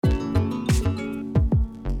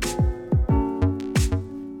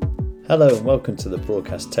Hello and welcome to the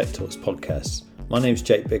Broadcast Tech Talks podcast. My name is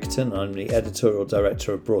Jake Bickerton and I'm the Editorial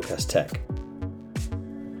Director of Broadcast Tech.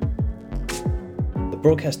 The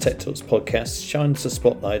Broadcast Tech Talks podcast shines the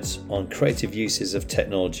spotlights on creative uses of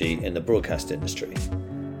technology in the broadcast industry.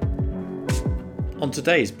 On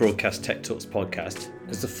today's Broadcast Tech Talks podcast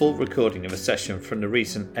is the full recording of a session from the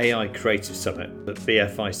recent AI Creative Summit at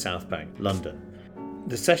BFI Southbank, London.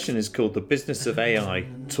 The session is called The Business of AI,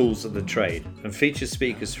 Tools of the Trade and features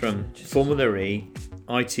speakers from Formula E,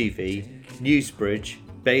 ITV, Newsbridge,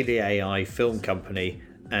 Bailey AI Film Company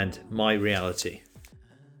and mireality.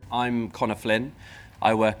 I'm Connagh Flynn.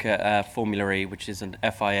 I work at Formula E, which is an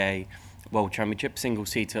FIA World Championship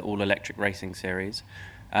single-seater all-electric racing series.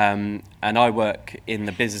 And I work in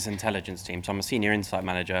the business intelligence team, so I'm a senior insight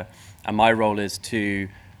manager, and my role is to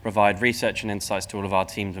provide research and insights to all of our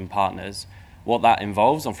teams and partners. What that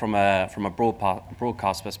involves, and from a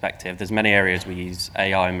broadcast perspective, there's many areas we use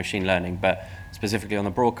AI and machine learning, but specifically on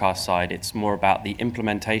the broadcast side, it's more about the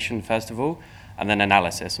implementation first of all, and then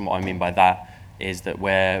analysis. And what I mean by that is that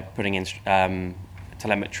we're putting in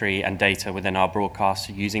telemetry and data within our broadcasts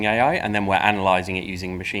using AI, and then we're analysing it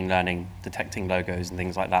using machine learning, detecting logos and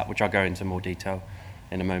things like that, which I'll go into more detail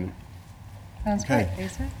in a moment. Sounds great.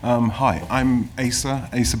 Asa? Hi, I'm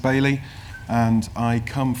Asa Bailey, and I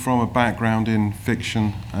come from a background in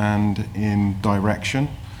fiction and in direction.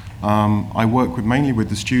 I work mainly with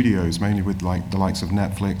the studios, mainly with the likes of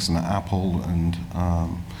Netflix and Apple, and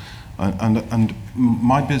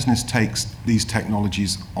my business takes these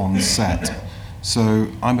technologies on set. So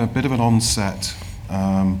I'm a bit of an on-set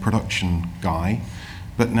production guy,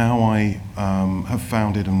 but now I have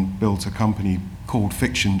founded and built a company called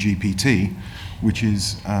Fiction GPT, which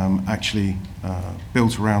is actually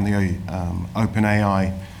built around the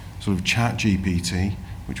OpenAI sort of chat GPT,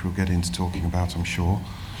 which we'll get into talking about, I'm sure.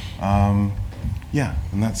 And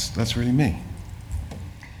that's really me.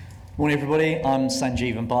 Morning, everybody. I'm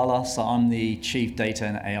Sanjeevan Bala, so I'm the Chief Data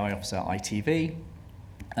and AI Officer at ITV.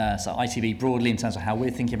 So ITV broadly, in terms of how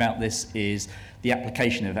we're thinking about this, is the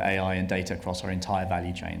application of AI and data across our entire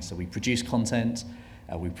value chain. So we produce content,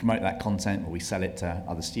 we promote that content, or we sell it to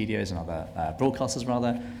other studios and other broadcasters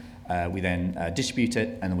rather. We then distribute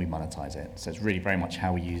it, and then we monetize it. So it's really very much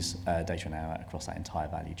how we use data and AI across that entire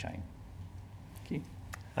value chain. Thank you.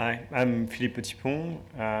 Hi, I'm Philippe Petitpont.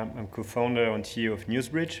 I'm co-founder and CEO of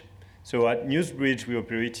Newsbridge. So at Newsbridge, we're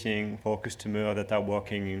operating for customers that are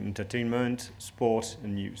working in entertainment, sports,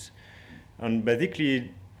 and news. And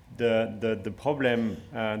basically, the problem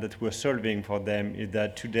that we're solving for them is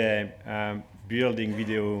that today, building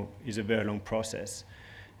video is a very long process.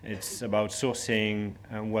 It's about sourcing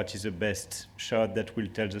what is the best shot that will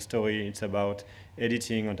tell the story. It's about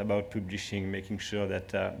editing and about publishing, making sure that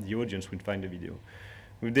the audience will find the video.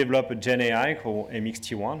 We've developed a Gen AI called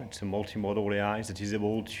MXT1. It's a multimodal AI that is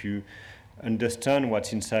able to understand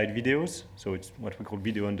what's inside videos. So it's what we call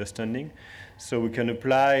video understanding. So we can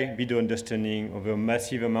apply video understanding over a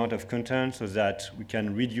massive amount of content so that we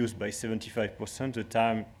can reduce by 75% the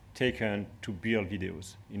time taken to build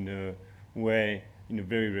videos in a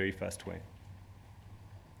very, very fast way.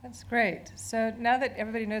 That's great. So now that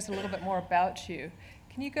everybody knows a little bit more about you,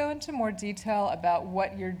 can you go into more detail about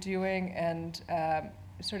what you're doing and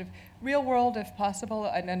sort of real world, if possible?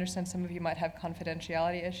 I understand some of you might have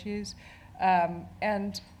confidentiality issues.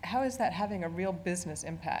 And how is that having a real business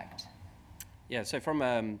impact? Yeah, so from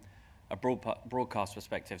a broadcast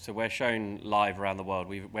perspective, so we're shown live around the world.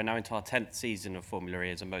 We're now into our 10th season of Formula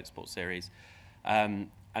E as a motorsport series.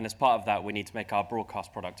 And as part of that, we need to make our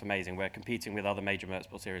broadcast product amazing. We're competing with other major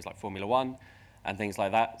motorsport series like Formula One and things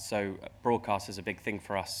like that. So broadcast is a big thing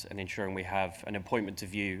for us and ensuring we have an appointment to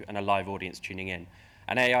view and a live audience tuning in.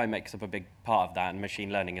 And AI makes up a big part of that, and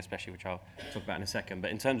machine learning especially, which I'll talk about in a second.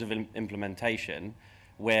 But in terms of implementation,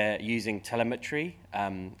 we're using telemetry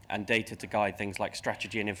and data to guide things like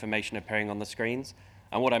strategy and information appearing on the screens.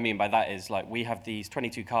 And what I mean by that is, like, we have these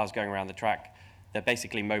 22 cars going around the track. They're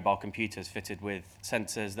basically mobile computers fitted with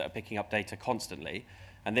sensors that are picking up data constantly.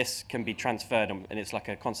 And this can be transferred, and it's like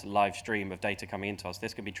a constant live stream of data coming into us.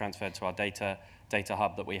 This can be transferred to our data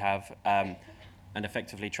hub that we have, and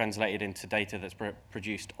effectively translated into data that's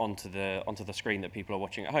produced onto the screen that people are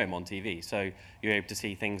watching at home on TV. So you're able to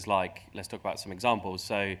see things like, let's talk about some examples.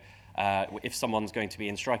 So if someone's going to be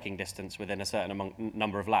in striking distance within a certain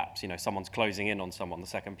number of laps, someone's closing in on someone, the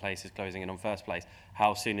second place is closing in on first place,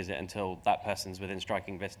 how soon is it until that person's within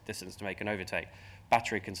striking distance to make an overtake?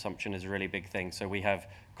 Battery consumption is a really big thing, so we have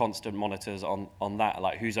constant monitors on that,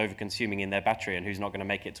 like who's over-consuming in their battery and who's not going to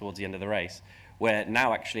make it towards the end of the race. We're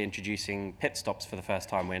now actually introducing pit stops for the first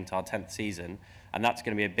time. We're into our 10th season, and that's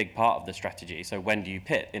going to be a big part of the strategy. So when do you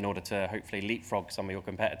pit in order to hopefully leapfrog some of your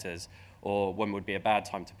competitors, or when would be a bad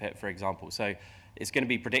time to pit, for example? So it's going to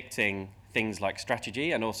be predicting things like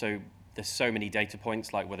strategy, and also there's so many data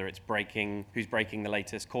points, like whether it's braking, who's braking the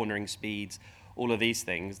latest, cornering speeds, all of these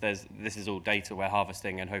things. This is all data we're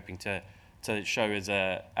harvesting and hoping to show as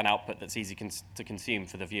an output that's easy to consume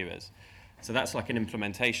for the viewers. So that's like an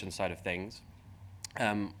implementation side of things.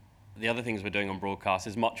 The other things we're doing on broadcast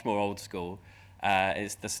is much more old school.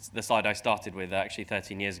 It's the slide I started with actually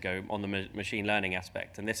 13 years ago on the machine learning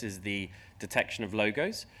aspect, and this is the detection of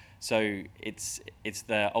logos. So it's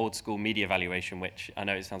the old school media valuation, which I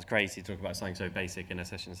know it sounds crazy to talk about something so basic in a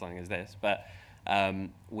session something as this, but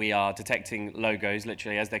we are detecting logos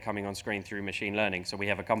literally as they're coming on screen through machine learning. So we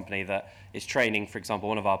have a company that is training, for example,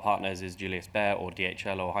 one of our partners is Julius Baer or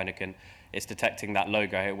DHL or Heineken. It's detecting that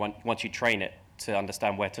logo. Once you train it to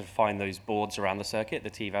understand where to find those boards around the circuit,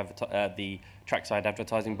 the trackside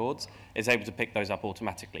advertising boards, is able to pick those up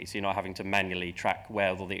automatically. So you're not having to manually track where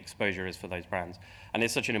all the exposure is for those brands. And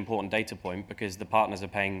it's such an important data point because the partners are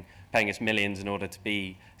paying us millions in order to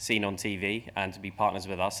be seen on TV and to be partners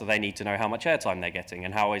with us. So they need to know how much airtime they're getting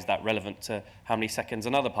and how is that relevant to how many seconds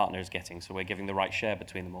another partner is getting. So we're giving the right share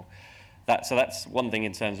between them all. So that's one thing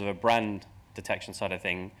in terms of a brand detection side of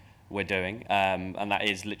thing we're doing, and that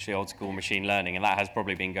is literally old school machine learning, and that has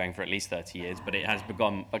probably been going for at least 30 years, but it has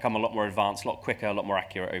become a lot more advanced, a lot quicker, a lot more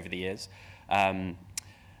accurate over the years. And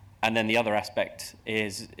then the other aspect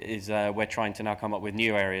is we're trying to now come up with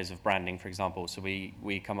new areas of branding, for example. So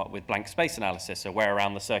we come up with blank space analysis. So where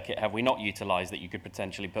around the circuit have we not utilized that you could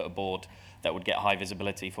potentially put a board that would get high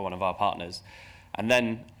visibility for one of our partners? And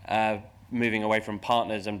then moving away from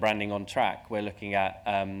partners and branding on track, we're looking at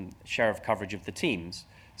share of coverage of the teams.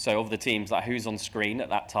 So of the teams, like who's on screen at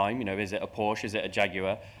that time, is it a Porsche, is it a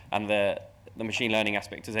Jaguar? And the machine learning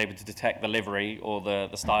aspect is able to detect the livery or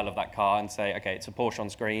the style of that car and say, okay, it's a Porsche on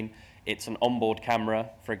screen, it's an onboard camera,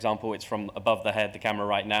 for example, it's from above the head, the camera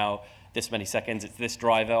right now, this many seconds, it's this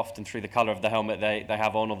driver, often through the color of the helmet they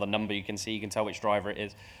have on or the number you can see, you can tell which driver it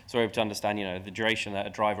is. So we're able to understand, the duration that a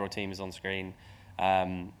driver or team is on screen,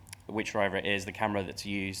 which driver it is, the camera that's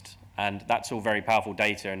used, and that's all very powerful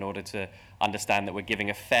data in order to understand that we're giving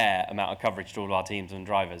a fair amount of coverage to all our teams and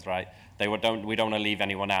drivers, right? We don't want to leave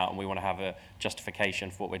anyone out, and we want to have a justification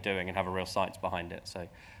for what we're doing and have a real science behind it. So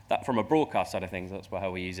that, from a broadcast side of things, that's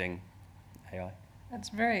how we're using AI. That's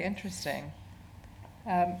very interesting.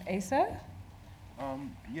 Asa?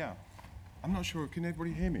 Yeah. I'm not sure. Can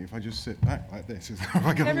everybody hear me if I just sit back like this?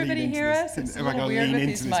 Can everybody hear us? It's a little weird with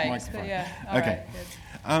these mics, but yeah. All okay.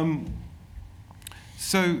 Right,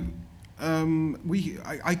 So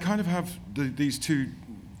I kind of have these two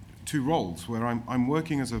roles where I'm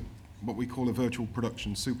working as what we call a virtual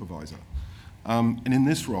production supervisor. And in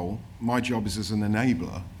this role, my job is as an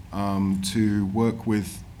enabler to work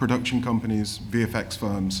with production companies, VFX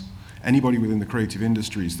firms, anybody within the creative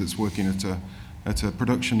industries that's working at a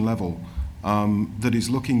production level that is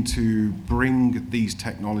looking to bring these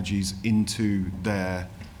technologies into their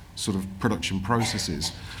sort of production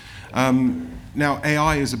processes. Now,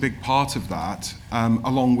 AI is a big part of that,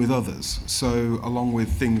 along with others. So along with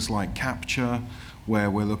things like capture, where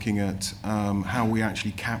we're looking at how we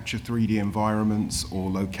actually capture 3D environments or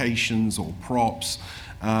locations or props.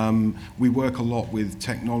 We work a lot with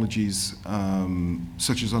technologies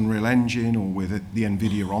such as Unreal Engine or with the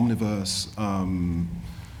NVIDIA Omniverse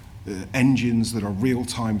engines that are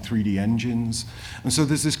real-time 3D engines. And so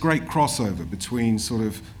there's this great crossover between sort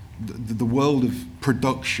of the world of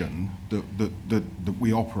production that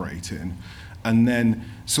we operate in, and then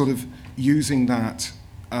sort of using that.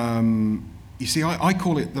 You see, I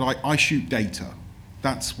call it that I shoot data.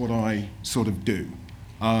 That's what I sort of do.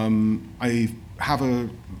 I have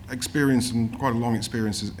quite a long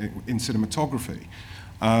experience in cinematography,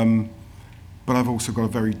 but I've also got a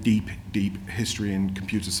very deep history in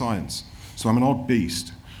computer science. So I'm an odd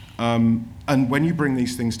beast. And when you bring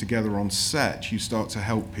these things together on set, you start to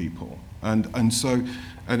help people. And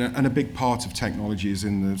a big part of technology is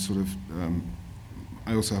in the sort of,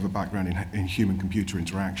 I also have a background in human-computer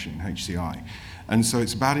interaction, HCI. And so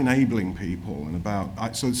it's about enabling people and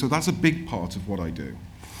so that's a big part of what I do.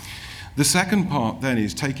 The second part then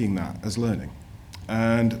is taking that as learning.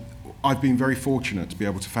 And I've been very fortunate to be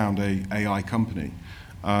able to found a AI company.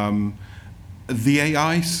 The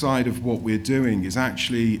AI side of what we're doing is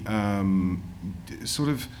actually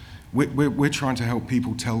we're trying to help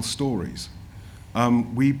people tell stories.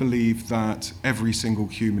 We believe that every single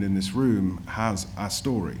human in this room has a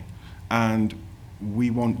story, and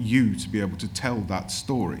we want you to be able to tell that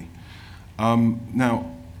story.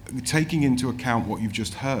 Now, taking into account what you've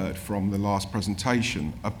just heard from the last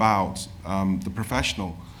presentation about the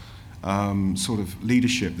professional sort of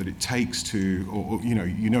leadership that it takes to, or you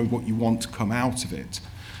know what you want to come out of it.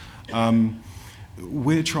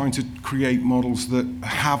 We're trying to create models that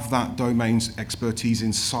have that domain's expertise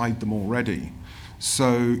inside them already.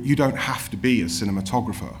 So you don't have to be a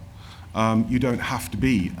cinematographer. You don't have to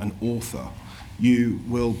be an author. You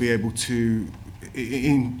will be able to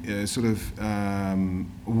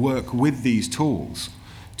work with these tools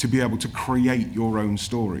to be able to create your own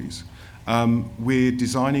stories. We're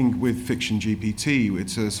designing with Fiction GPT,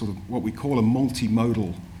 it's a sort of what we call a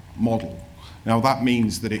multimodal model. Now that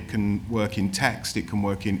means that it can work in text, it can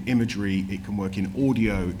work in imagery, it can work in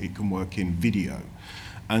audio, it can work in video.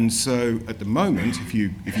 And so at the moment, if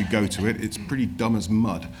you go to it, it's pretty dumb as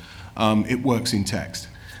mud. It works in text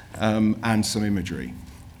and some imagery.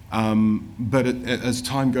 But as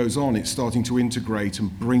time goes on, it's starting to integrate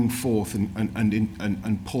and bring forth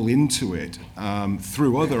and pull into it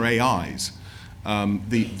through other AIs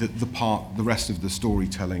the rest of the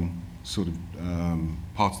storytelling sort of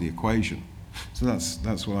part of the equation. So that's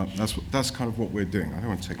kind of what we're doing. I don't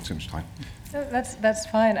want to take too much time. No, that's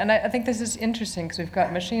fine, and I think this is interesting because we've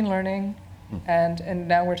got machine learning, and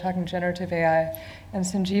now we're talking generative AI. And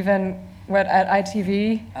Sanjeevan, at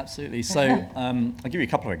ITV? Absolutely. So I'll give you a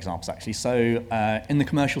couple of examples, actually. So in the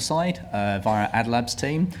commercial side, via Ad Labs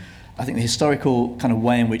team, I think the historical kind of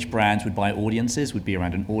way in which brands would buy audiences would be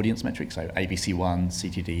around an audience metric, so ABC1,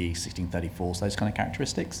 CTD, 1634, so those kind of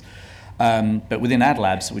characteristics. But within Ad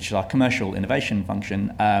Labs, which is our commercial innovation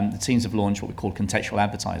function, the teams have launched what we call contextual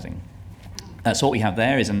advertising. So what we have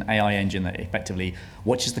there is an AI engine that effectively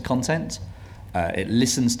watches the content, it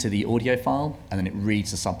listens to the audio file, and then it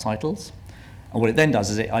reads the subtitles. And what it then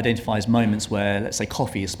does is it identifies moments where, let's say,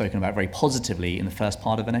 coffee is spoken about very positively in the first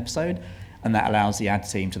part of an episode, and that allows the ad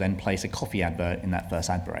team to then place a coffee advert in that first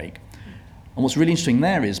ad break. And what's really interesting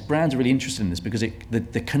there is brands are really interested in this because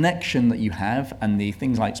the connection that you have and the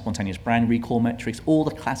things like spontaneous brand recall metrics, all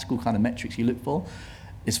the classical kind of metrics you look for,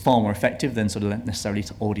 is far more effective than sort of necessarily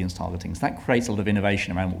to audience targeting. So that creates a lot of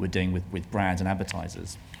innovation around what we're doing with brands and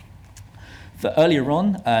advertisers. For earlier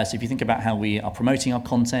on, so if you think about how we are promoting our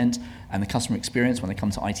content and the customer experience when they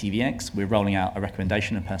come to ITVX, we're rolling out a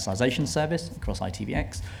recommendation and personalization service across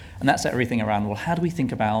ITVX. And that's everything around, well, how do we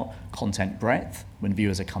think about content breadth when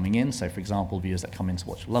viewers are coming in? So for example, viewers that come in to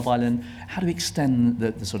watch Love Island, how do we extend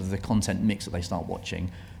the sort of the content mix that they start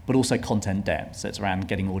watching, but also content depth. So it's around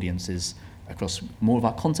getting audiences across more of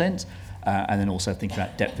our content, and then also thinking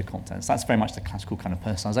about depth of content. So that's very much the classical kind of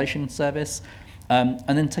personalization service. And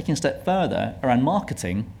then taking a step further around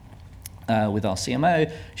marketing with our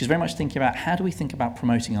CMO, she's very much thinking about how do we think about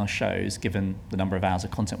promoting our shows given the number of hours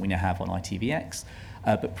of content we now have on ITVX,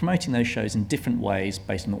 but promoting those shows in different ways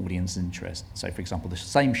based on audience interest. So for example, the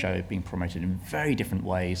same show being promoted in very different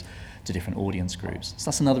ways to different audience groups. So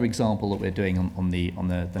that's another example that we're doing on the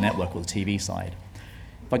network or the TV side.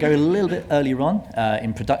 If I go a little bit earlier on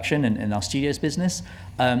in production and in our studios business,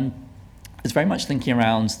 it's very much thinking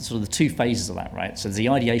around sort of the two phases of that, right? So there's the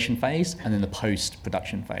ideation phase and then the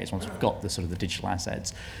post-production phase, once we've got the sort of the digital assets.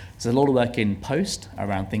 So there's a lot of work in post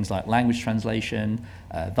around things like language translation,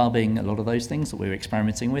 dubbing, a lot of those things that we're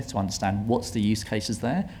experimenting with to understand what's the use cases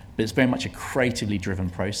there. But it's very much a creatively driven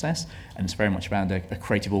process, and it's very much around a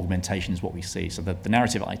creative augmentation is what we see. So the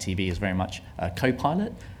narrative at ITV is very much a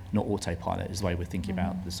co-pilot, not autopilot, is the way we're thinking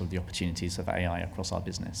about the sort of the opportunities of AI across our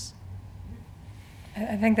business.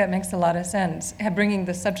 I think that makes a lot of sense, bringing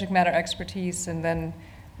the subject matter expertise and then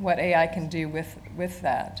what AI can do with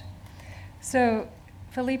that. So,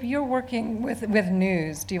 Philippe, you're working with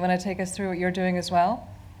news. Do you want to take us through what you're doing as well?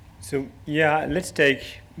 So, yeah, let's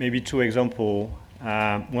take maybe two examples,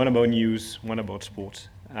 one about news, one about sports.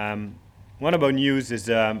 One about news is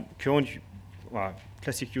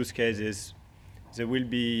classic use cases. There will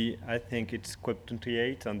be, I think it's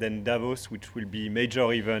COP28 and then Davos, which will be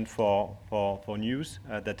major event for news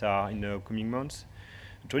that are in the coming months.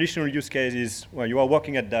 Traditional use case is, well, you are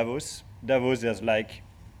working at Davos. Davos, there's like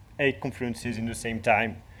 8 conferences in the same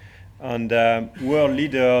time. And world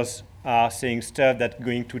leaders are saying stuff that's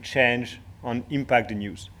going to change and impact the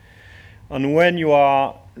news. And when you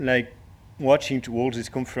are like watching to all these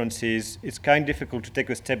conferences, it's kind of difficult to take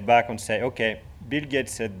a step back and say, okay, Bill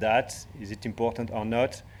Gates said that, is it important or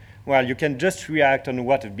not? well, you can just react on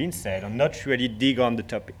what has been said and not really dig on the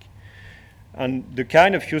topic. And the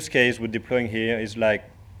kind of use case we're deploying here is like,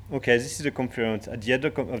 okay, this is a conference. At the end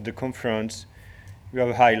of the conference, you have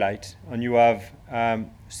a highlight, and you have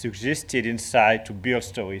suggested inside to build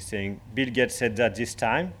stories saying, Bill Gates said that this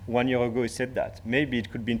time, 1 year ago he said that. Maybe it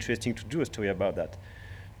could be interesting to do a story about that.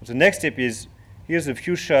 But the next step is, here's a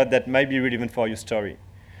few shots that might be relevant for your story.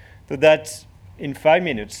 So that in 5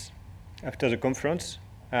 minutes after the conference,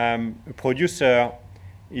 a producer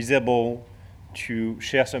is able to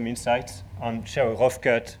share some insights and share a rough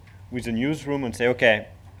cut with the newsroom and say, okay,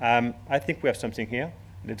 I think we have something here.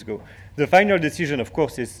 Let's go. The final decision, of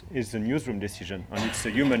course, is the newsroom decision, and it's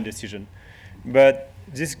a human decision. But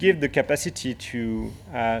this gives the capacity to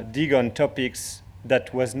dig on topics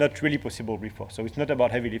that was not really possible before. So it's not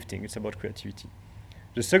about heavy lifting, it's about creativity.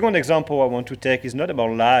 The second example I want to take is not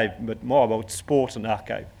about live, but more about sports and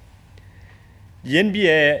archive. The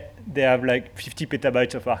NBA, they have like 50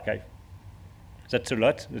 petabytes of archive. That's a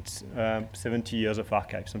lot. That's 70 years of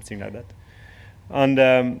archive, something like that.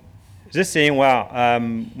 And just saying, wow,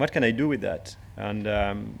 what can I do with that? And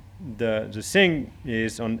the thing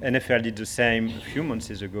is, on NFL did the same a few months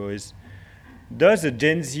ago, is does a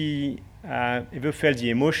Gen Z ever felt the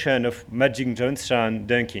emotion of Magic Johnson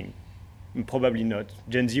dunking? Probably not.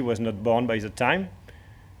 Gen Z was not born by the time.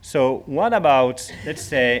 So what about, let's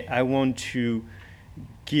say, I want to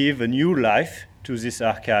give a new life to this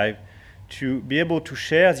archive to be able to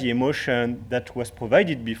share the emotion that was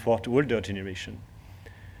provided before to older generation.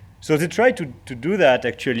 So they try to do that,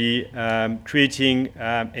 actually, creating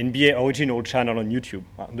NBA original channel on YouTube.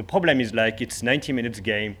 The problem is like it's 90 minutes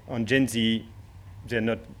game. On Gen Z, they're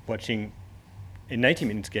not watching a 90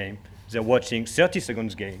 minutes game. They're watching 30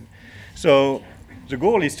 seconds game. So the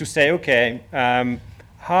goal is to say, okay,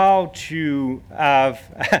 how to have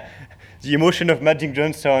the emotion of Magic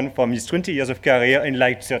Johnson from his 20 years of career in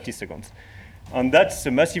like 30 seconds. And that's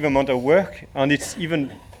a massive amount of work, and it's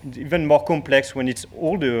even more complex when it's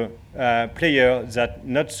older players that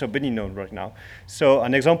not so many know right now. So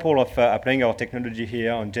an example of applying our technology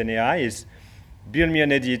here on Gen AI is build me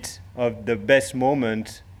an edit of the best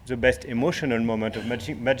moment, the best emotional moment of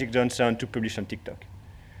Magic Johnson to publish on TikTok.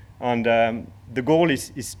 And the goal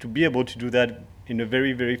is to be able to do that in a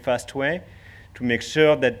very, very fast way to make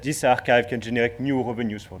sure that this archive can generate new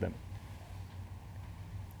revenues for them.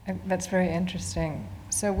 That's very interesting.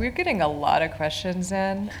 So we're getting a lot of questions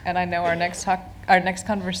in, and I know our next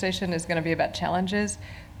conversation is going to be about challenges,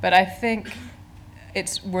 but I think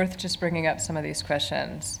it's worth just bringing up some of these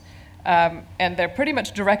questions. And they're pretty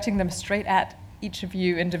much directing them straight at each of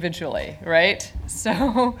you individually, right?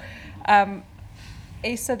 So,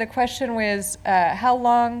 Asa, the question was, how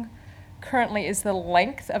long currently is the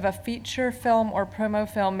length of a feature film or promo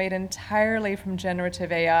film made entirely from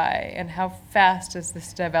generative AI, and how fast is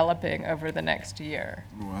this developing over the next year?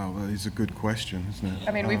 Wow, that is a good question, isn't it?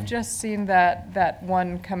 I mean, we've just seen that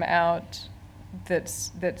one come out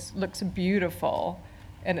that's looks beautiful,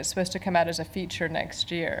 and it's supposed to come out as a feature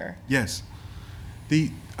next year. Yes.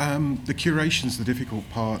 The curation's the difficult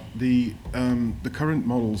part. The current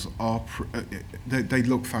models are they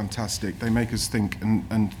look fantastic. They make us think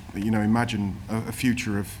and imagine a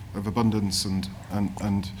future of abundance and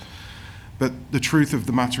but the truth of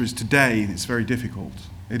the matter is today it's very difficult.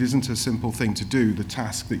 It isn't a simple thing to do. The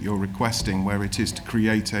task that you're requesting, where it is to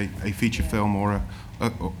create a feature film or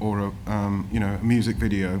a music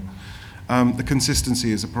video, the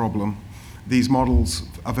consistency is a problem. These models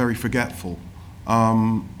are very forgetful.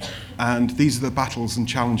 And these are the battles and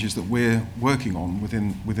challenges that we're working on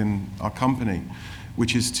within our company,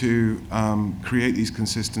 which is to create these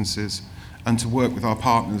consistencies and to work with our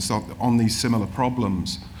partners on these similar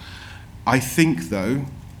problems. I think, though,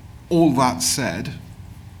 all that said,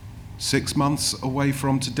 6 months away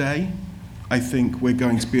from today, I think we're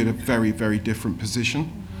going to be at a very, very different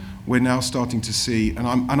position. We're now starting to see, and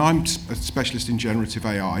I'm a specialist in generative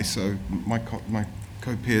AI, so my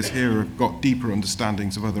co-peers here have got deeper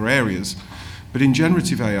understandings of other areas. But in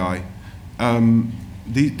generative AI,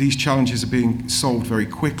 these challenges are being solved very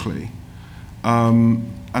quickly. And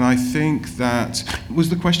I think that, was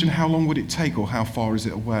the question how long would it take or how far is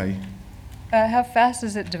it away? How fast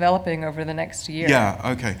is it developing over the next year? Yeah,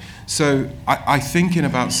 okay. So I think in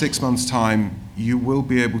about 6 months' time, you will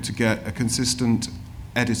be able to get a consistent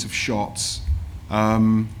edit of shots.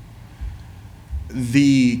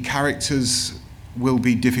 The characters will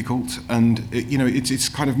be difficult, and it's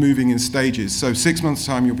kind of moving in stages. So 6 months'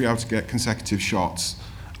 time, you'll be able to get consecutive shots.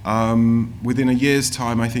 Within a year's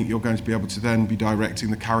time, I think you're going to be able to then be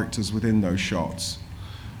directing the characters within those shots.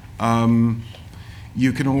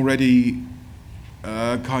 You can already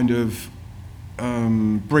kind of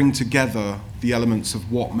bring together the elements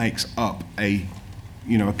of what makes up a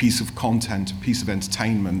piece of content, a piece of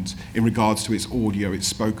entertainment in regards to its audio, its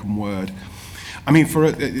spoken word. I mean,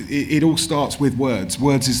 it all starts with words.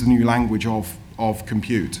 Words is the new language of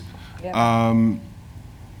compute. Yeah.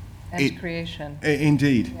 And creation.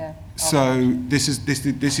 Indeed. Yeah. So this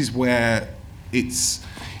is where it's,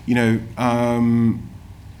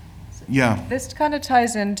 yeah. This kind of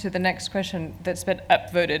ties into the next question that's been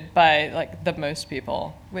upvoted by like the most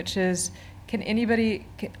people, which is, can anybody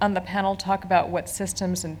on the panel talk about what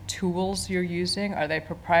systems and tools you're using? Are they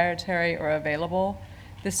proprietary or available?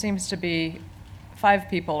 This seems to be 5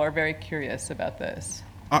 people are very curious about this.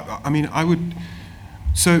 I mean,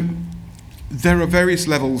 so there are various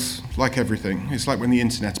levels, like everything. It's like when the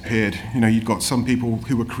internet appeared. You've got some people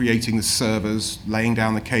who were creating the servers, laying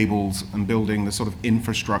down the cables, and building the sort of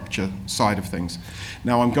infrastructure side of things.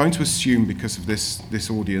 Now, I'm going to assume, because of this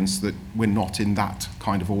audience, that we're not in that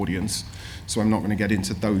kind of audience. So I'm not going to get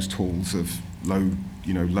into those tools of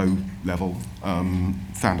low-level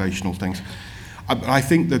foundational things. I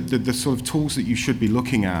think that the sort of tools that you should be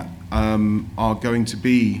looking at are going to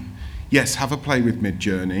be, yes, have a play with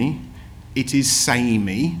Midjourney. It is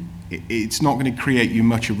samey. It's not going to create you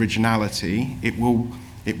much originality. It will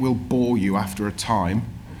bore you after a time,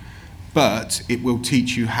 but it will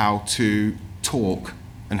teach you how to talk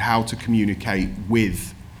and how to communicate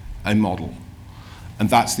with a model. And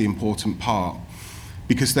that's the important part,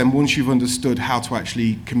 because then once you've understood how to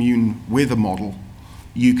actually commune with a model,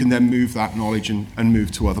 you can then move that knowledge and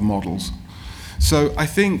move to other models. So I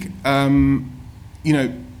think,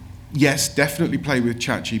 yes, definitely play with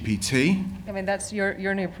ChatGPT. I mean, that's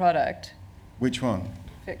your new product. Which one?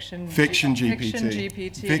 Fiction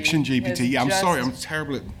GPT. Fiction GPT. Yeah, I'm sorry, I'm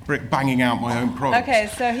terrible at banging out my own products. Okay,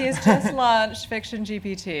 so he has just launched Fiction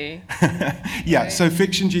GPT. Yeah, right. So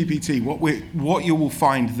Fiction GPT, what you will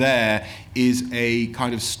find there is a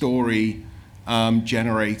kind of story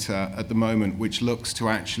generator at the moment, which looks to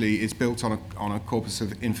it's built on a corpus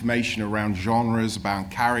of information around genres,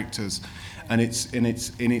 about characters, and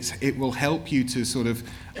it will help you to sort of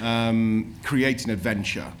create an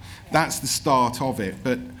adventure. That's the start of it.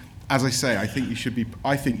 But as I say, I think you should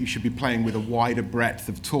be playing with a wider breadth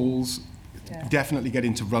of tools. Yeah. Definitely get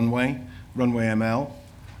into Runway ML.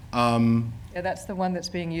 Yeah, that's the one that's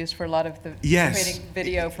being used for a lot of the creating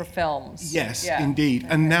video for films. Yes, yeah. Indeed.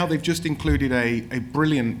 Okay. And now they've just included a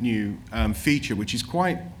brilliant new feature, which is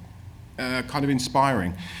quite kind of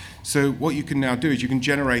inspiring. So what you can now do is you can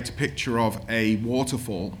generate a picture of a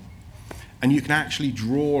waterfall, and you can actually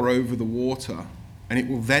draw over the water, and it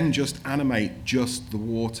will then just animate just the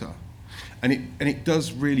water. And it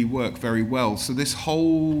does really work very well. So this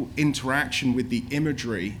whole interaction with the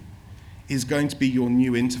imagery is going to be your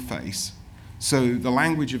new interface. So the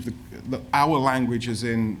language of our language is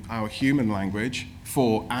in our human language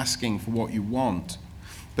for asking for what you want,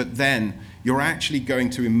 but then you're actually going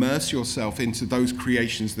to immerse yourself into those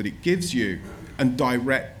creations that it gives you and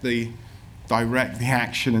direct the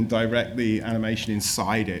action and direct the animation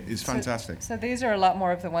inside it. It's fantastic. So these are a lot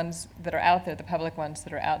more of the ones that are out there, the public ones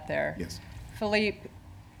that are out there. Yes. Philippe,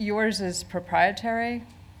 yours is proprietary?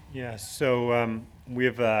 Yeah, so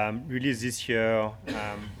we've released this year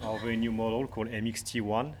our very new model called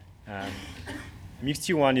MXT1.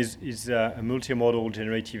 MXT1 is a multimodal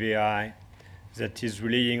generative AI that is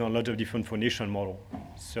relying on a lot of different foundation models.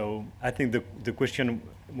 So I think the question,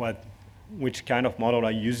 which kind of model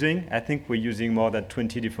are you using? I think we're using more than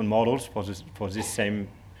 20 different models for this same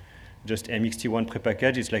just MXT1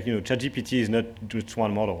 prepackaged. It's like, ChatGPT is not just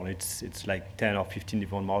one model. It's like 10 or 15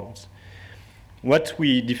 different models. What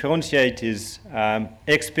we differentiate is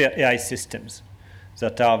expert AI systems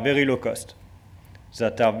that are very low cost,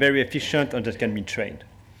 that are very efficient, and that can be trained.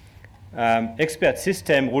 Expert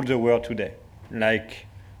system rule the world today. Like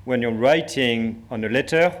when you're writing on a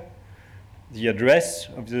letter, the address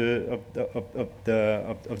of the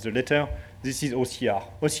letter, this is OCR.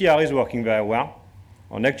 OCR is working very well,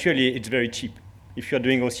 and actually it's very cheap. If you're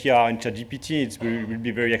doing OCR in ChatGPT, it will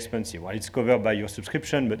be very expensive. Well, it's covered by your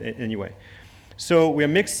subscription, but anyway. So we're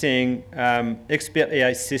mixing expert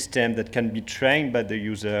AI systems that can be trained by the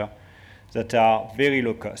user that are very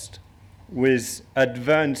low cost with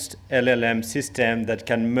advanced LLM systems that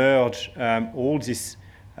can merge all these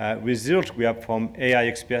results we have from AI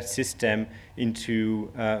expert system into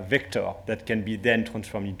vector that can be then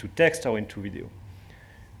transformed into text or into video.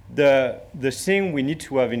 The thing we need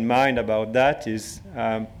to have in mind about that is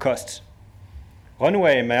cost.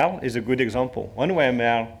 Runway ML is a good example. Runway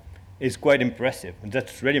ML is quite impressive, and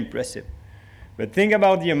that's really impressive. But think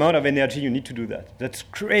about the amount of energy you need to do that. That's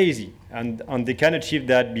crazy. And they can achieve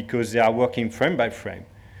that because they are working frame by frame.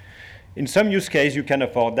 In some use case, you can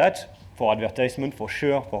afford that, for advertisement for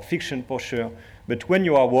sure, for fiction for sure. But when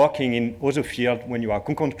you are working in other field, when you are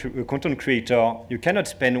a content creator, you cannot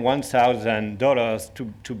spend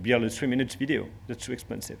 $1,000 to build a 3-minute video. That's too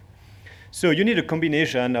expensive. So you need a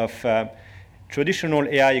combination of traditional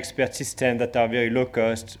AI expert systems that are very low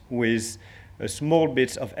cost with a small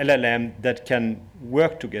bits of LLM that can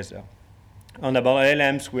work together. And about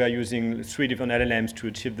LLMs, we are using 3 different LLMs to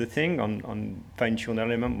achieve the thing on fine-tuned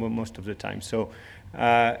LLM most of the time. So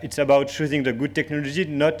it's about choosing the good technology,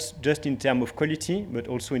 not just in terms of quality, but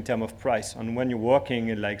also in terms of price. And when you're working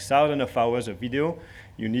in like thousands of hours of video,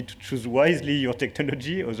 you need to choose wisely your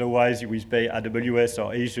technology. Otherwise, you will pay AWS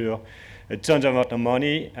or Azure a ton of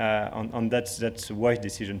money, and that's a wise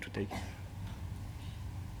decision to take.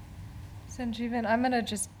 Sanjeevan, I'm going to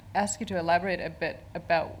just ask you to elaborate a bit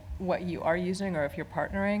about what you are using or if you're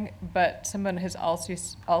partnering, but someone has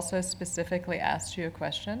also specifically asked you a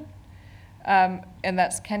question, and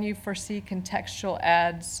that's, can you foresee contextual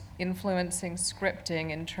ads influencing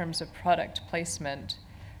scripting in terms of product placement,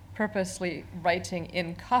 purposely writing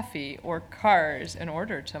in coffee or cars in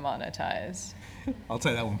order to monetize? I'll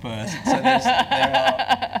take that one first. So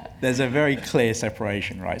there's a very clear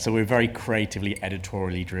separation, right? So we're very creatively,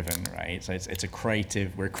 editorially driven, right? So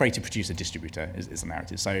we're a creative producer distributor is the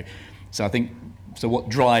narrative. So I think, what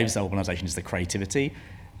drives the organization is the creativity.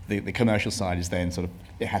 The commercial side is then sort of,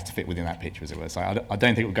 it has to fit within that picture, as it were. So I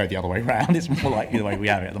don't think it will go the other way around. It's more likely the way we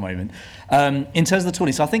have it at the moment. In terms of the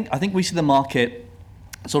tooling, so I think we see the market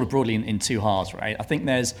sort of broadly in 2 halves, right? I think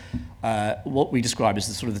there's what we describe as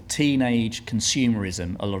the sort of the teenage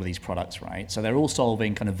consumerism, a lot of these products, right? So they're all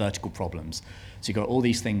solving kind of vertical problems. So you've got all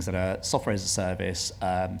these things that are software as a service,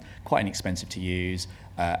 quite inexpensive to use,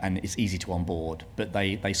 and it's easy to onboard, but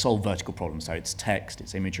they solve vertical problems. So it's text,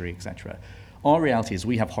 it's imagery, etc. Our reality is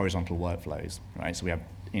we have horizontal workflows, right? So we have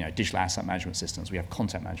digital asset management systems, we have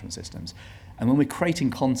content management systems. And when we're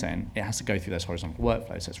creating content, it has to go through those horizontal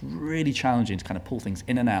workflows. So it's really challenging to kind of pull things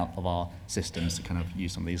in and out of our systems to kind of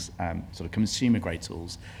use some of these sort of consumer-grade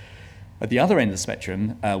tools. At the other end of the spectrum,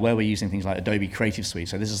 where we're using things like Adobe Creative Suite,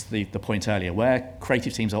 so this is the point earlier, where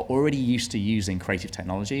creative teams are already used to using creative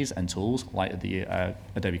technologies and tools, like the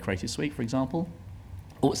Adobe Creative Suite, for example.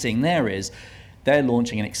 What we're seeing there is they're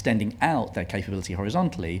launching and extending out their capability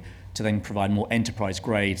horizontally to then provide more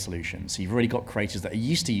enterprise-grade solutions. So you've already got creators that are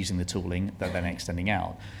used to using the tooling that they're then extending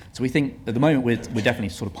out. So we think at the moment we're definitely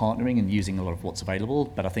sort of partnering and using a lot of what's available,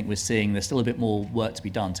 but I think we're seeing there's still a bit more work to be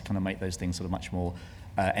done to kind of make those things sort of much more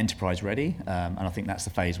enterprise-ready, and I think that's the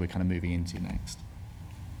phase we're kind of moving into next.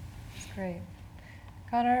 That's great.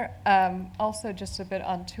 Connor, also just a bit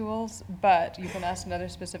on tools, but you've been asked another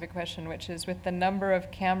specific question, which is, with the number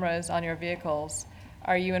of cameras on your vehicles,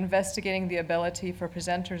 are you investigating the ability for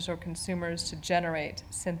presenters or consumers to generate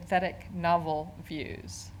synthetic novel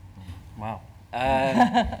views? Wow.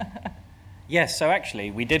 Yes, so actually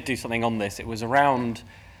we did do something on this. It was around,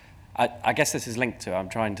 I guess this is linked to, I'm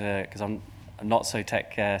trying to, because I'm not so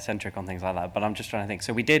tech-centric on things like that, but I'm just trying to think.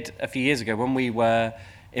 So we did, a few years ago, when we were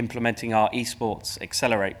implementing our esports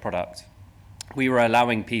Accelerate product, we were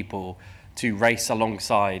allowing people to race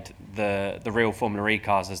alongside the real Formula E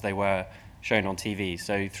cars as they were shown on TV.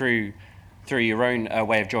 So through your own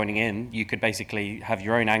way of joining in, you could basically have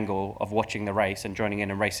your own angle of watching the race and joining in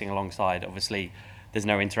and racing alongside. Obviously, there's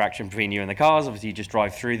no interaction between you and the cars. Obviously, you just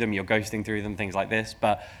drive through them, you're ghosting through them, things like this.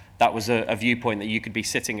 But that was a viewpoint that you could be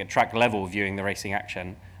sitting at track level viewing the racing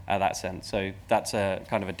action at that sense. So that's a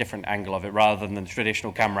kind of a different angle of it, rather than the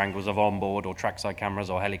traditional camera angles of onboard or trackside cameras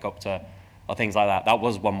or helicopter or things like that. That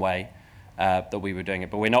was one way that we were doing it,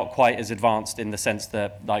 but we're not quite as advanced in the sense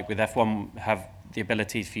that, like with F1, have the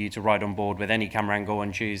ability for you to ride on board with any camera angle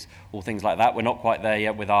and choose all things like that. We're not quite there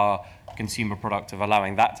yet with our consumer product of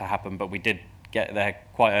allowing that to happen, but we did get there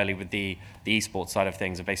quite early with the esports side of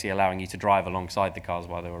things, of basically allowing you to drive alongside the cars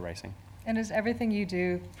while they were racing. And is everything you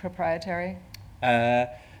do proprietary?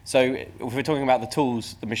 So if we're talking about the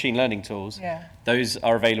tools, the machine learning tools, yeah, those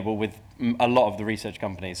are available with a lot of the research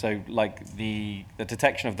companies. So like the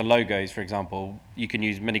detection of the logos, for example, you can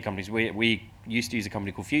use many companies. We used to use a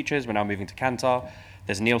company called Futures. We're now moving to Kantar.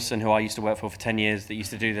 There's Nielsen, who I used to work for 10 years, that used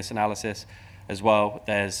to do this analysis as well.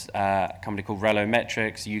 There's a company called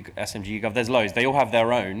Relometrics, SMG YouGov. There's loads. They all have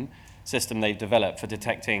their own system they've developed for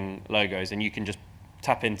detecting logos, and you can just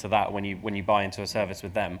tap into that when you buy into a service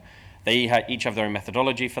with them. They each have their own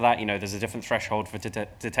methodology for that. There's a different threshold for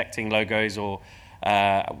detecting logos, or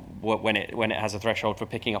when it has a threshold for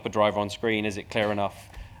picking up a driver on screen. Is it clear enough?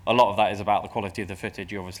 a lot of that is about the quality of the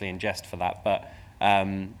footage you obviously ingest for that. But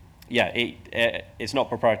it's not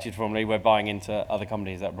proprietary formally. We're buying into other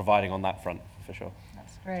companies that are providing on that front, for sure.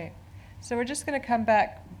 That's great. So we're just going to come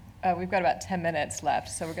back. We've got about 10 minutes left,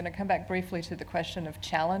 so we're going to come back briefly to the question of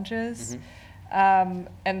challenges. And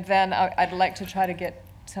then I'd like to try to get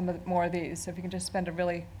some more of these. So if you can just spend a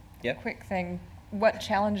really quick thing. What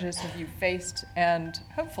challenges have you faced and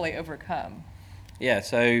hopefully overcome? Yeah,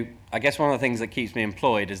 so I guess one of the things that keeps me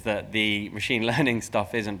employed is that the machine learning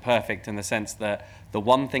stuff isn't perfect in the sense that the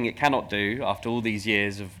one thing it cannot do after all these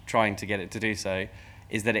years of trying to get it to do so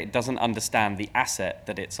is that it doesn't understand the asset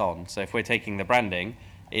that it's on. So if we're taking the branding,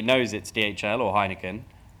 it knows it's DHL or Heineken,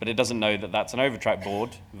 but it doesn't know that that's an overtrack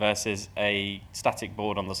board versus a static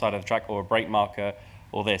board on the side of the track or a brake marker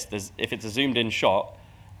or this. If it's a zoomed in shot,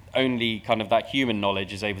 only kind of that human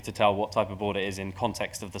knowledge is able to tell what type of board it is in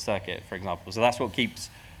context of the circuit, for example. So that's what keeps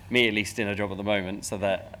me at least in a job at the moment, so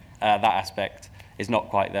that that aspect is not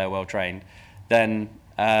quite there well trained. Then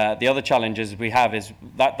the other challenges we have is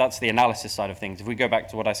that's the analysis side of things. If we go back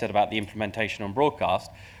to what I said about the implementation on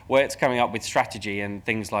broadcast, where it's coming up with strategy and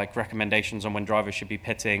things like recommendations on when drivers should be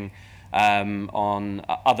pitting, on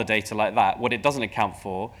other data like that, what it doesn't account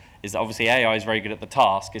for is that obviously AI is very good at the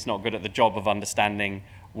task. It's not good at the job of understanding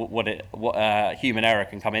what human error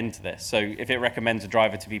can come into this. So if it recommends a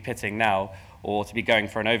driver to be pitting now or to be going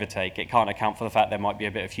for an overtake, it can't account for the fact there might be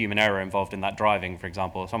a bit of human error involved in that driving, for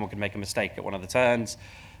example. Someone could make a mistake at one of the turns.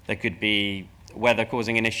 There could be weather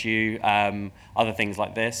causing an issue, other things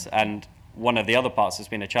like this. And one of the other parts that's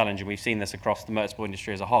been a challenge, and we've seen this across the motorsport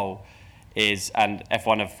industry as a whole, and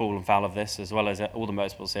F1 have fallen foul of this as well as all the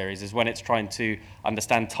motorsport series, is when it's trying to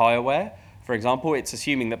understand tyre wear. For example, it's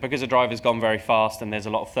assuming that because a driver's gone very fast and there's a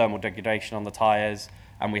lot of thermal degradation on the tyres,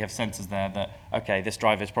 and we have sensors there that, okay, this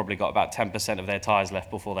driver's probably got about 10% of their tyres left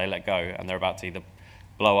before they let go, and they're about to either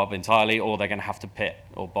blow up entirely or they're going to have to pit,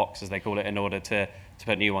 or box as they call it, in order to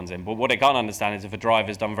put new ones in. But what it can't understand is if a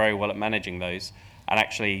driver's done very well at managing those, and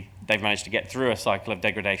actually they've managed to get through a cycle of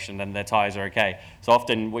degradation and their tyres are okay. So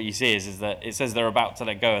often what you see is that it says they're about to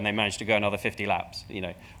let go and they manage to go another 50 laps,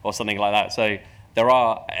 or something like that. So there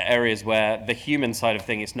are areas where the human side of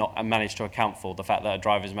things is not managed to account for, the fact that a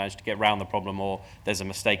driver's managed to get around the problem or there's a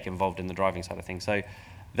mistake involved in the driving side of things. So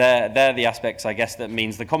they're the aspects, I guess, that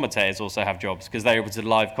means the commentators also have jobs, because they're able to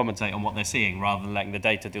live commentate on what they're seeing rather than letting the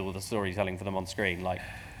data do all the storytelling for them on screen, like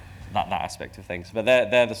that aspect of things. But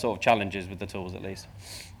they're the sort of challenges with the tools, at least.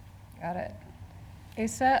 Got it.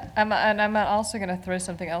 Asa, I'm also going to throw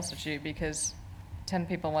something else at you because 10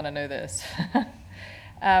 people want to know this.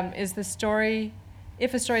 Is the story,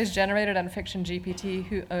 if a story is generated on Fiction GPT,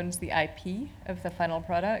 who owns the IP of the final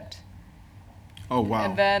product? Oh,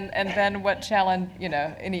 wow. And then what challenge,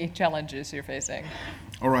 any challenges you're facing?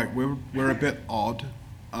 All right, we're a bit odd.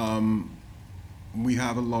 We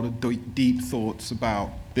have a lot of deep thoughts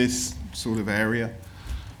about this sort of area.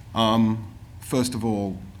 First of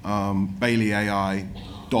all,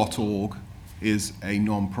 BaileyAI.org is a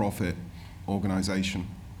non-profit organization.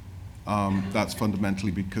 That's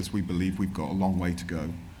fundamentally because we believe we've got a long way to go.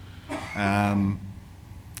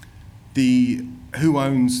 Who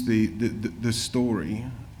owns the story?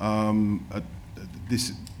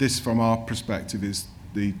 This, from our perspective, is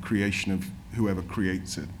the creation of whoever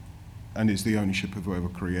creates it, and is the ownership of whoever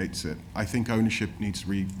creates it. I think ownership needs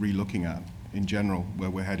re-looking at, in general, where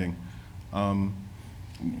we're heading.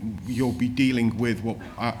 You'll be dealing with what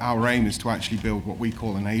our aim is to actually build what we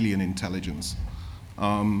call an alien intelligence,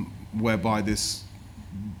 whereby the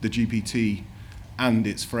GPT and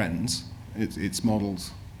its friends, its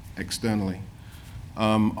models externally,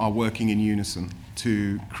 are working in unison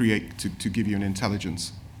to create, to give you an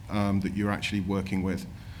intelligence that you're actually working with.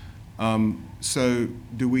 So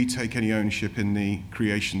do we take any ownership in the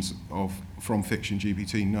creations from Fiction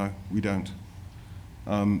GPT? No, we don't.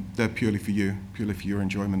 They're purely for you, purely for your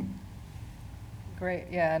enjoyment. Great,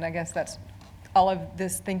 yeah, and I guess that's all of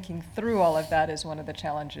this, thinking through all of that is one of the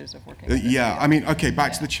challenges of working with this yeah, field. I mean, okay,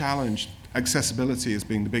 back to the challenge. Accessibility as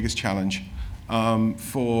being the biggest challenge.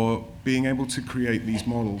 For being able to create these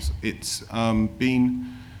models, it's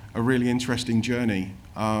been a really interesting journey.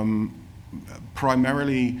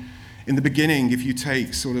 Primarily, in the beginning, if you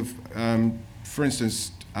take sort of, for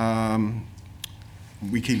instance,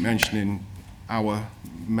 we keep mentioning our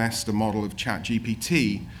master model of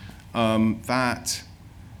ChatGPT, that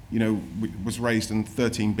was raised in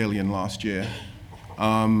 13 billion last year,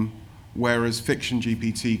 whereas Fiction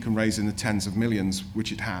GPT can raise in the tens of millions,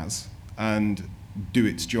 which it has, and do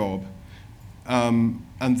its job. And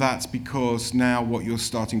that's because now what you're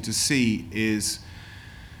starting to see is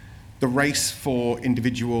the race for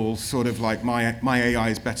individual sort of like my AI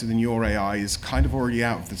is better than your AI is kind of already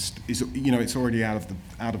out of this. It's already out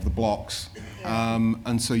of the blocks,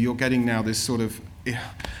 and so you're getting now this sort of.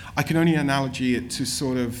 I can only analogy it to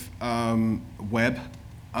sort of web.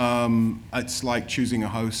 It's like choosing a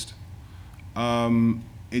host.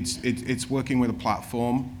 It's working with a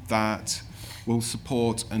platform that will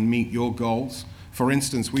support and meet your goals. For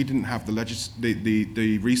instance, we didn't have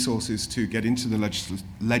the resources to get into the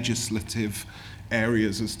legislative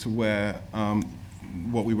areas as to where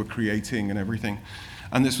what we were creating and everything.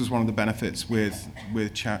 And this was one of the benefits with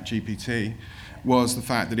ChatGPT, was the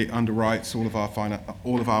fact that it underwrites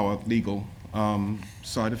all of our legal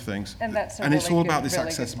side of things. And that's and it's all about this really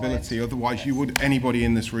accessibility. Otherwise, anybody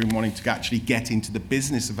in this room wanting to actually get into the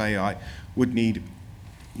business of AI would need,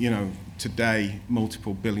 today,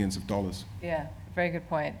 multiple billions of dollars. Yeah, very good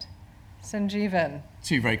point. Sanjeevan.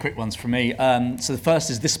 Two very quick ones from me. So the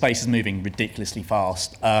first is this space is moving ridiculously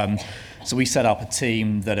fast. So we set up a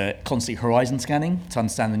team that are constantly horizon scanning to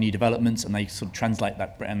understand the new developments, and they sort of translate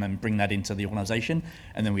that and then bring that into the organization.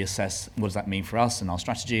 And then we assess what does that mean for us and our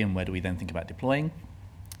strategy, and where do we then think about deploying.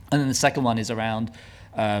 And then the second one is around,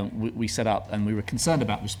 we set up, and we were concerned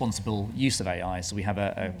about responsible use of AI. So we have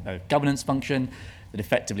a governance function that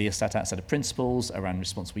effectively has set out a set of principles around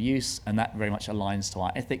responsible use, and that very much aligns to our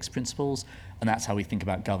ethics principles, and that's how we think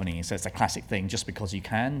about governing. So it's a classic thing, just because you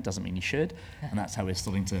can doesn't mean you should, and that's how we're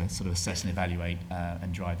starting to sort of assess and evaluate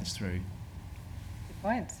and drive this through. Good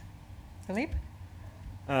points. Philippe?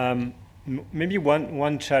 Maybe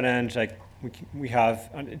one challenge like we have,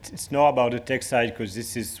 and it's not about the tech side, because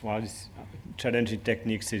this challenge in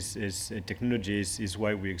techniques is technologies is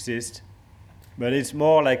why we exist. But it's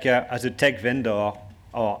more like as a tech vendor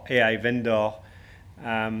or AI vendor,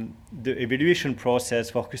 the evaluation process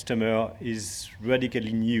for customer is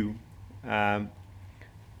radically new.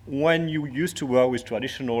 When you used to work with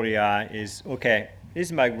traditional AI is, okay, this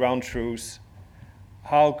is my ground truth.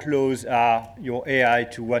 How close are your AI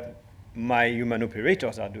to what my human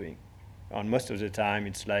operators are doing? And most of the time,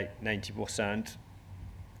 it's like 90%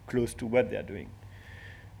 close to what they're doing.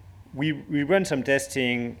 We run some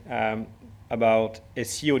testing about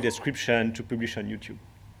SEO description to publish on YouTube.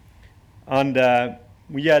 And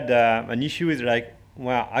we had an issue with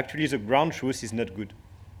well, actually the ground truth is not good.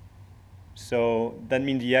 So that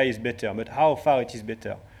means the AI is better, but how far it is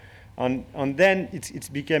better? And then it's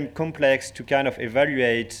become complex to kind of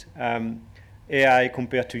evaluate AI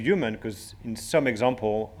compared to human, because in some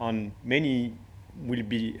example, and many will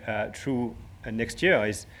be true next year,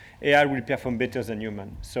 is AI will perform better than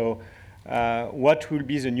human. So what will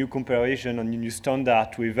be the new comparison and the new standard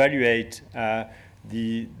to evaluate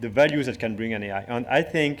the values that can bring an AI? And I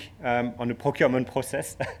think on the procurement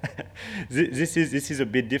process, this is a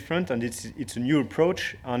bit different, and it's a new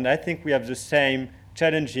approach. And I think we have the same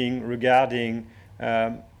challenging regarding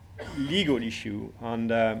legal issue.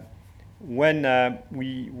 And when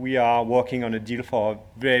we are working on a deal for a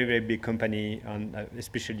very, very big company, and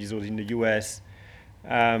especially those in the US,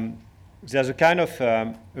 there's a kind of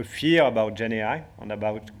a fear about Gen AI and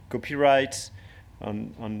about copyrights.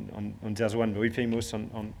 And there's one very famous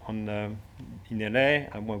in LA,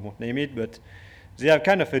 I won't name it, but they are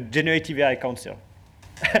kind of a generative AI council.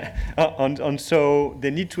 and so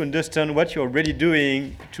they need to understand what you're already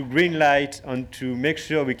doing to green light and to make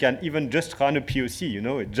sure we can even just run a POC,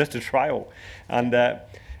 it's just a trial. And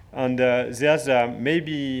there's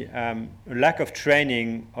maybe a lack of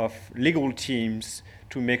training of legal teams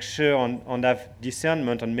to make sure and have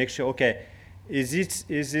discernment and make sure, okay, is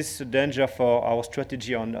this a danger for our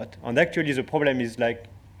strategy or not? And actually the problem is like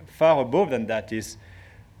far above than that, is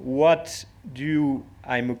what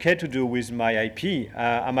I'm okay to do with my IP?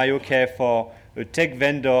 Am I okay for a tech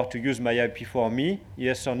vendor to use my IP for me?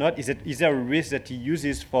 Yes or not? Is there a risk that he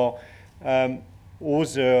uses for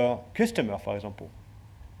other customer, for example?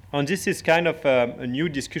 And this is kind of a new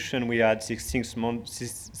discussion we had six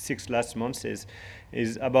last months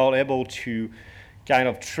is about able to kind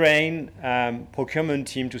of train procurement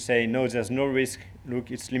team to say, no, there's no risk. Look,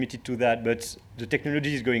 it's limited to that. But the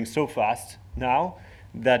technology is going so fast now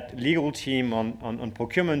that legal team on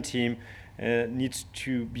procurement team needs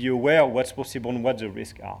to be aware of what's possible and what the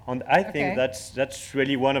risks are. And I think that's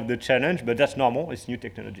really one of the challenge, but that's normal. It's new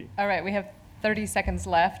technology. All right, we have 30 seconds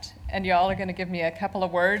left, and you all are going to give me a couple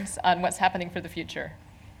of words on what's happening for the future.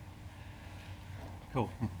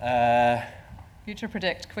 Cool. Future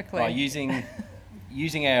predict, quickly. Right,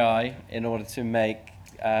 using AI in order to make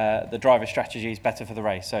the driver strategies better for the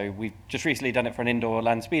race. So we've just recently done it for an indoor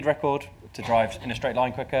land speed record to drive in a straight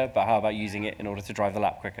line quicker, but how about using it in order to drive the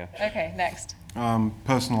lap quicker? Okay, next.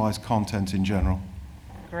 Personalized content in general.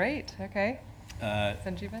 Great. Okay.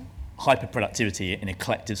 Sanjeevan? Hyperproductivity in a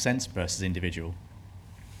collective sense versus individual.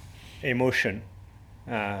 Emotion.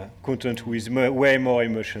 Content with way more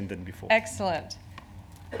emotion than before. Excellent.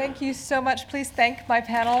 Thank you so much. Please thank my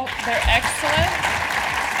panel. They're excellent.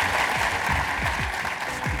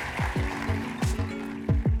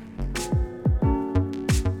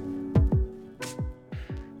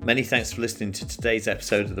 Many thanks for listening to today's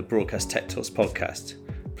episode of the Broadcast Tech Talks podcast.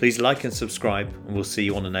 Please like and subscribe, and we'll see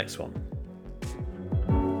you on the next one.